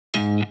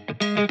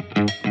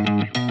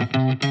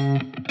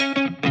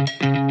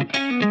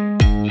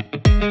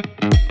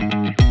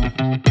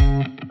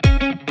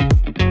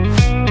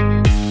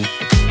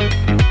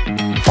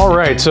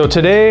so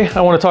today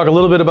I want to talk a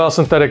little bit about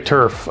synthetic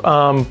turf.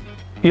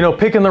 You know,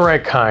 picking the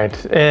right kind.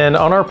 And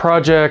on our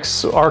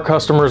projects, our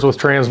customers with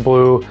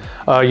Transblue,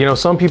 you know,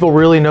 some people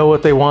really know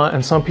what they want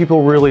and some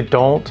people really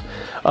don't.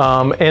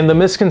 And the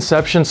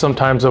misconception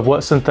sometimes of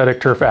what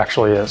synthetic turf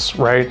actually is,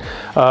 right?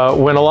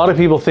 When a lot of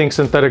people think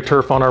synthetic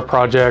turf on our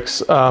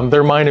projects,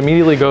 their mind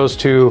immediately goes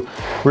to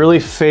really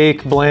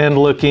fake, bland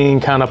looking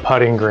kind of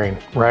putting green,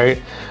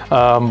 right?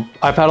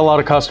 I've had a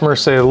lot of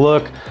customers say,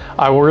 look,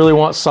 I really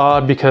want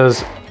sod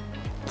because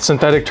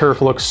synthetic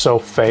turf looks so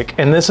fake,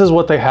 and this is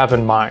what they have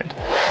in mind.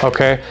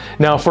 Okay,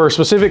 now for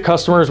specific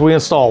customers, we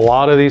install a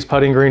lot of these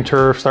putting green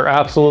turfs. They're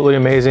absolutely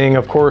amazing,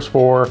 of course,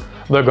 for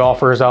the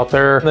golfers out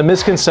there. The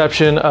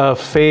misconception of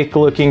fake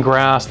looking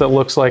grass that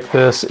looks like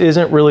this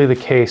isn't really the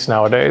case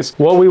nowadays.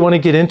 What we want to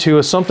get into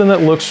is something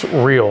that looks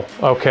real,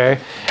 okay?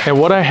 And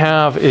what I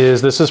have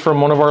is, this is from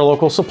one of our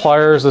local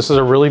suppliers. This is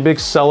a really big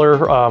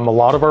seller. A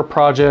lot of our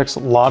projects, a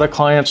lot of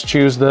clients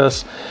choose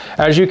this.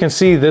 As you can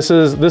see, this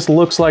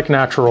looks like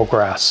natural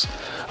grass.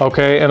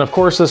 Okay, and of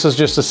course this is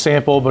just a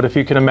sample, but if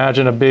you can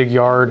imagine a big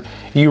yard,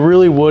 you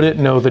really wouldn't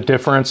know the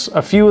difference.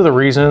 A few of the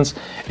reasons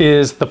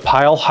is the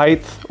pile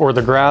height or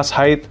the grass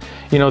height.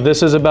 You know,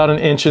 this is about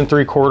 1.75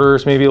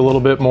 inches, maybe a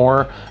little bit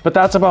more, but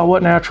that's about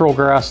what natural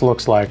grass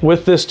looks like.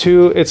 With this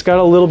too, it's got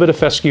a little bit of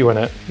fescue in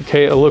it.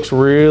 Okay, it looks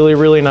really,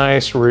 really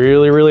nice,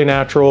 really, really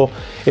natural.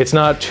 It's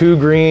not too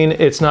green,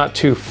 it's not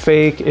too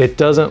fake. It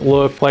doesn't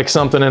look like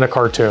something in a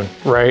cartoon,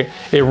 right?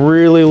 It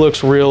really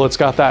looks real. It's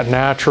got that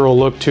natural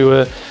look to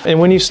it. And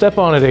when you step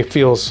on it, it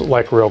feels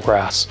like real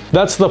grass.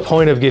 That's the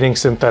point of getting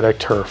synthetic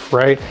turf,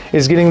 right?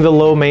 Is getting the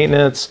low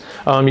maintenance.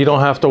 You don't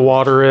have to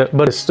water it,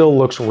 but it still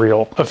looks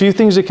real. A few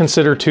things to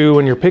consider too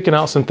when you're picking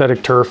out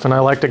synthetic turf, and I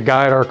like to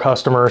guide our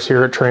customers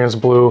here at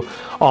Transblue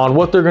on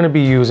what they're going to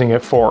be using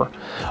it for.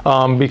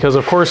 Because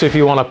of course, if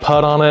you want to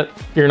putt on it,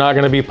 you're not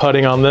going to be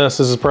putting on this.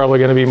 This is probably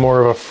going to be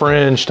more of a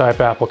fringe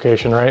type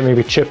application, right?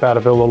 Maybe chip out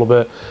of it a little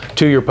bit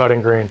to your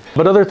putting green.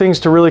 But other things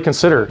to really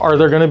consider, are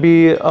there going to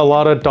be a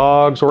lot of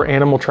dogs or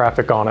animal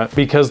traffic on it?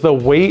 Because the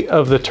weight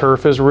of the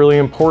turf is really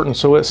important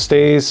so it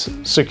stays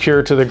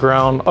secure to the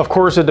ground. Of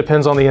course, it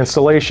depends on the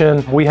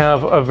installation. We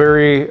have a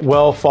very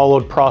well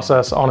followed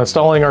process on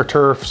installing our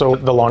turf, so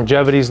the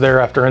longevity is there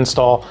after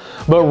install.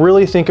 But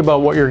really think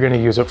about what you're going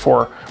to use it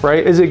for,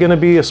 right? Is it going to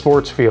be a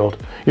sports field?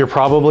 You're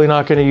probably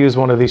not going to use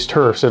one of these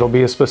turfs. It'll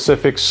be a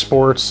specific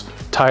sports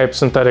type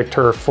synthetic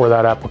turf for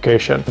that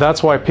application.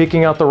 That's why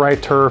picking out the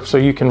right turf so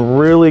you can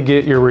really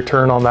get your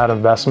return on that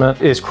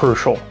investment is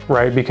crucial,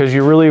 right? Because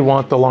you really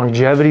want the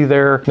longevity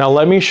there. Now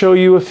let me show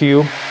you a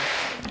few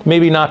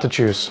maybe not to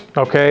choose,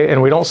 okay?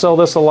 And we don't sell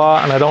this a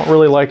lot, and I don't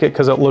really like it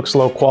because it looks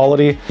low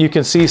quality. You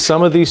can see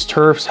some of these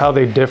turfs, how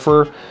they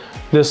differ.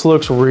 This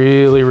looks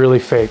really, really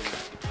fake.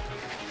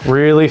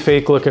 Really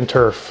fake looking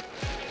turf.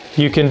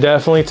 You can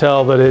definitely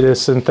tell that it is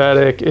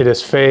synthetic, it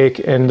is fake,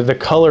 and the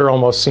color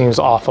almost seems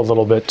off a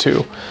little bit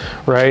too,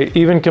 right?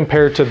 Even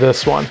compared to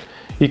this one.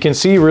 You can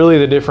see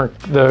really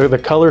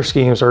the color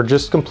schemes are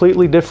just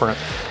completely different.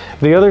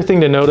 The other thing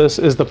to notice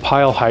is the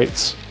pile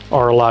heights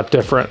are a lot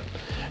different.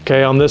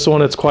 Okay, on this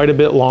one, it's quite a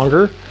bit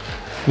longer.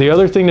 The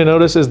other thing to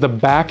notice is the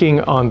backing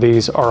on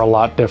these are a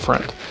lot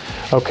different.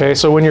 Okay,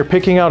 so when you're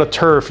picking out a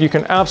turf, you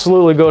can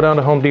absolutely go down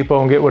to Home Depot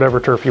and get whatever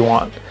turf you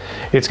want.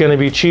 It's gonna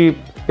be cheap,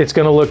 it's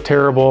gonna look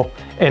terrible,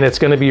 and it's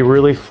gonna be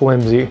really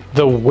flimsy.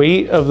 The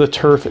weight of the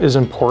turf is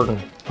important.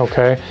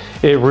 Okay,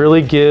 it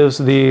really gives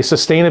the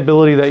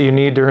sustainability that you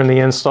need during the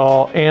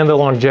install and the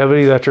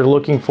longevity that you're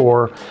looking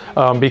for,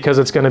 because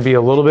it's going to be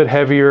a little bit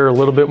heavier, a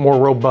little bit more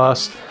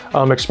robust,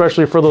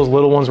 especially for those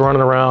little ones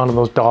running around and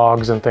those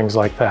dogs and things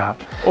like that.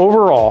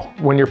 Overall,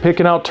 when you're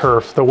picking out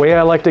turf, the way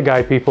I like to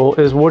guide people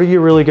is, what are you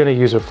really going to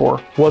use it for?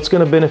 What's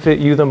going to benefit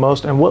you the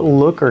most, and what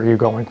look are you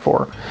going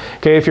for?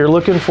 Okay, if you're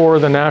looking for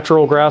the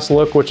natural grass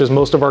look, which is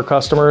most of our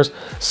customers,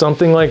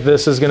 something like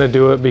this is going to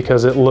do it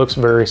because it looks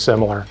very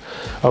similar.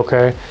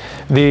 Okay,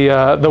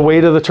 the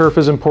weight of the turf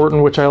is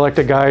important, which I like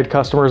to guide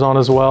customers on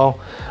as well.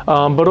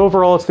 But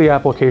overall, it's the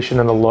application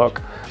and the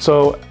look.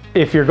 So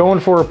if you're going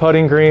for a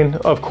putting green,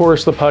 of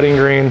course the putting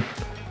green,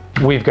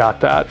 we've got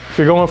that. If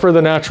you're going for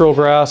the natural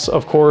grass,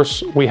 of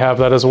course we have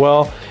that as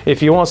well.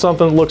 If you want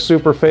something that looks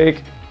super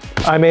fake,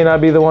 I may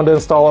not be the one to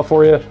install it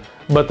for you,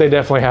 but they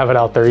definitely have it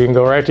out there. You can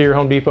go right to your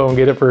Home Depot and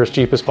get it for as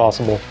cheap as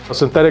possible.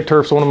 Synthetic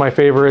turf's one of my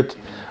favorite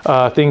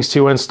things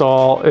to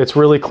install. It's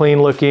really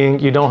clean looking.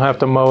 You don't have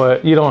to mow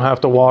it. You don't have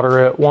to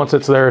water it. Once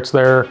it's there, it's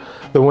there.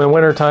 The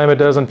winter time, it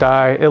doesn't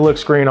die. It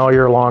looks green all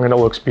year long and it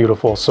looks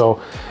beautiful.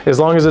 So as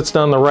long as it's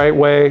done the right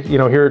way, you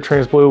know, here at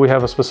Transblue, we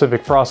have a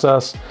specific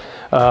process,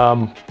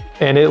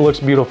 and it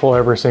looks beautiful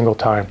every single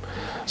time.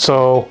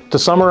 So to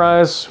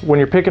summarize, when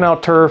you're picking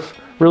out turf,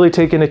 really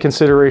take into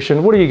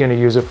consideration, what are you going to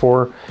use it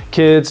for?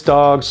 Kids,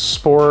 dogs,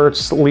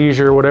 sports,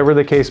 leisure, whatever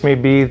the case may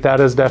be, that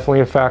is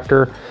definitely a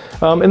factor.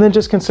 And then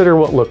just consider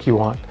what look you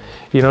want.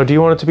 You know, do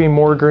you want it to be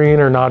more green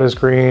or not as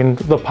green?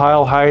 The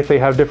pile height, they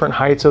have different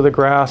heights of the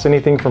grass,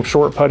 anything from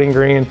short putting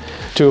green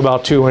to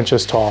about 2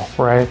 inches tall,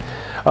 right?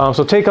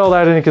 So take all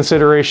that into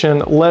consideration.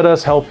 Let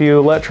us help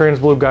you. Let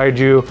Transblue guide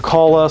you.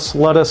 Call us.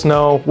 Let us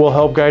know. We'll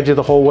help guide you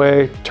the whole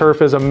way.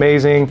 Turf is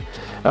amazing,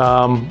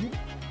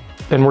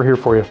 and we're here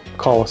for you.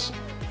 Call us.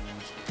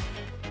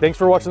 Thanks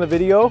for watching the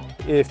video.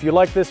 If you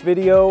like this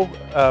video,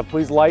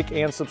 please like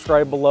and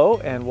subscribe below,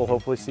 and we'll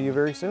hopefully see you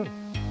very soon.